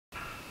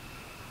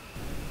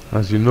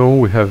As you know,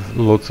 we have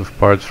lots of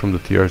parts from the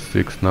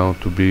TR6 now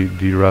to be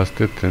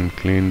derusted and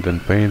cleaned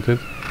and painted.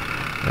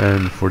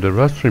 And for the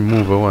rust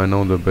removal, I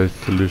know the best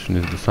solution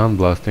is the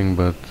sandblasting,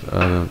 but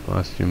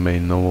as you may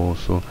know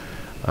also,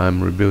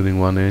 I'm rebuilding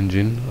one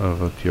engine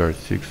of a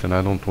TR6 and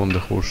I don't want the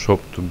whole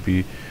shop to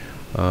be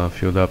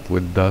filled up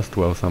with dust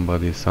while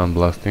somebody is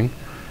sandblasting,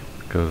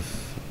 because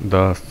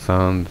dust,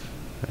 sand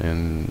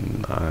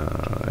and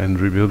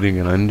rebuilding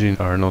an engine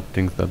are not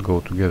things that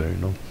go together, you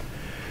know.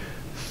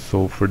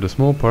 So for the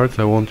small parts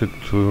I wanted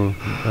to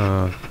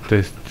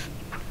test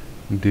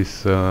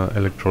this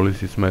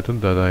electrolysis method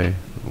that I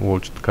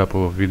watched a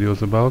couple of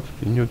videos about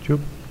in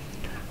YouTube,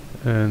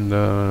 and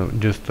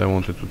I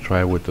wanted to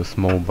try with a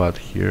small bat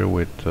here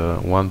with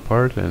one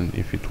part, and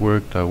if it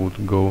worked I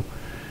would go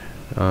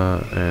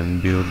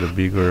and build a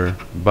bigger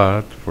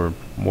bat for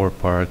more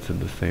parts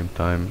at the same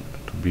time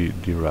to be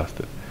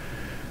derusted.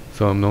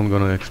 So I'm not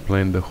gonna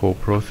explain the whole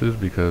process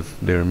because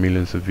there are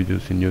millions of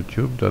videos in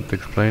YouTube that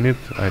explain it.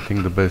 I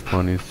think the best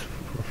one is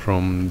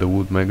from the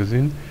Wood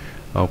magazine.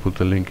 I'll put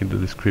a link in the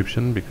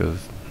description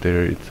because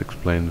there it's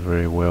explained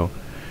very well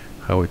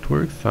how it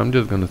works. I'm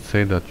just gonna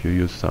say that you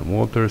use some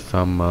water,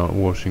 some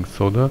washing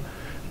soda,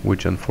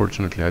 which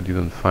unfortunately I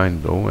didn't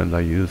find though, and I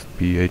used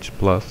pH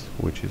plus,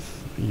 which is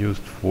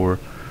used for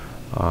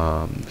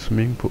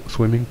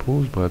swimming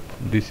pools, but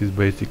this is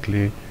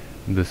basically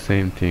the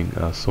same thing,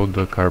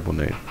 soda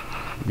carbonate.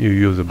 You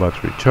use a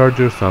battery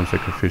charger, some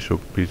sacrificial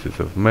pieces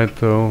of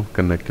metal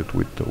connected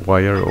with the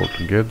wire all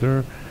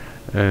together,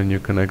 and you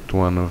connect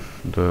one of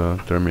the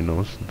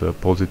terminals, the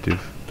positive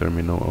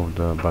terminal of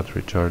the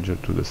battery charger,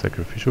 to the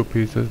sacrificial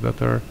pieces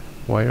that are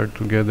wired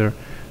together,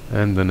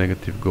 and the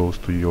negative goes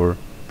to your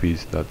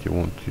piece that you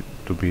want it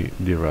to be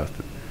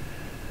derusted.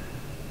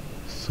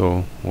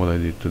 So what I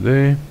did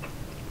today,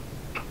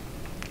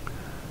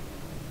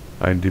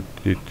 I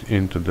dipped it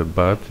into the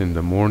bath in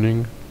the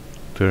morning,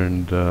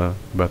 turned the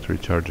battery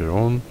charger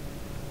on,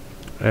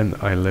 and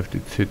I left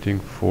it sitting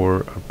for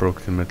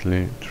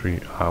approximately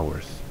 3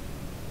 hours.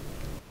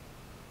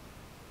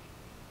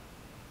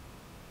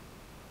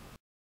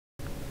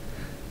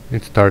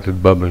 It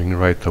started bubbling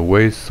right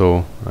away,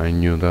 so I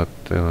knew that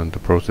the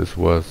process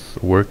was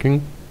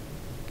working.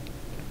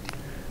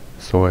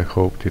 So I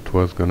hoped it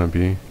was gonna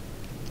be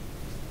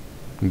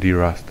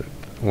derusted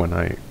when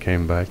I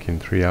came back in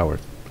 3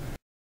 hours.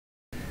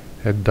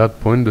 At that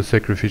point the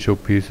sacrificial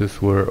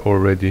pieces were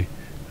already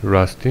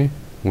rusty,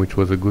 which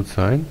was a good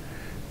sign,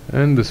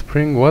 and the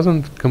spring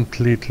wasn't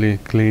completely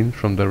clean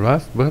from the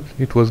rust, but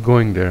it was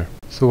going there.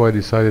 So I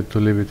decided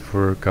to leave it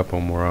for a couple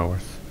more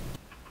hours.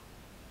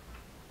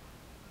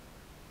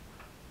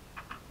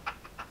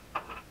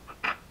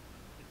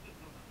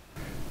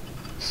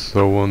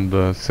 So on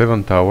the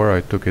 7th hour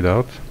I took it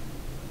out,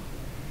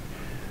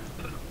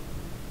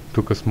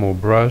 took a small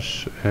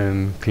brush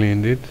and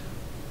cleaned it,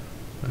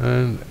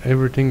 and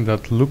everything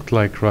that looked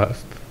like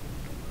rust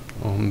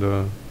on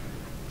the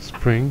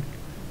spring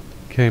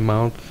came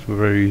out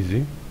very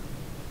easy.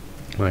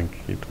 Like,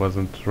 it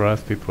wasn't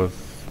rust, it was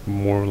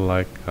more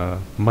like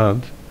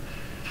mud.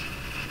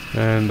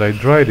 And I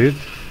dried it,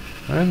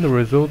 and the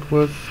result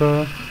was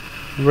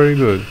very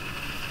good.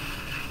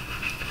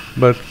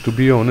 But to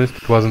be honest,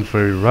 it wasn't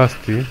very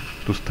rusty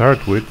to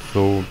start with,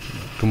 so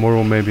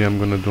tomorrow maybe I'm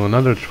gonna do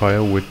another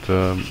trial with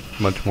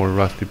much more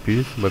rusty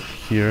piece, but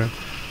here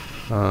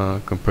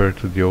compared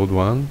to the old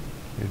one,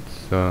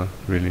 it's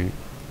really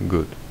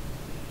good.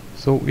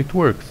 So it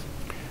works.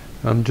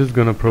 I'm just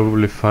gonna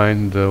probably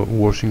find the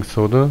washing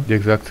soda, the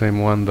exact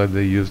same one that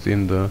they used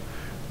in the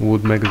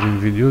Wood magazine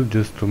video,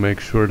 just to make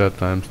sure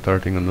that I'm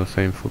starting on the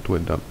same foot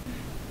with them.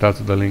 That's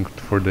the link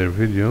for their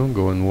video.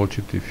 Go and watch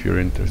it if you're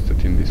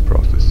interested in this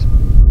process.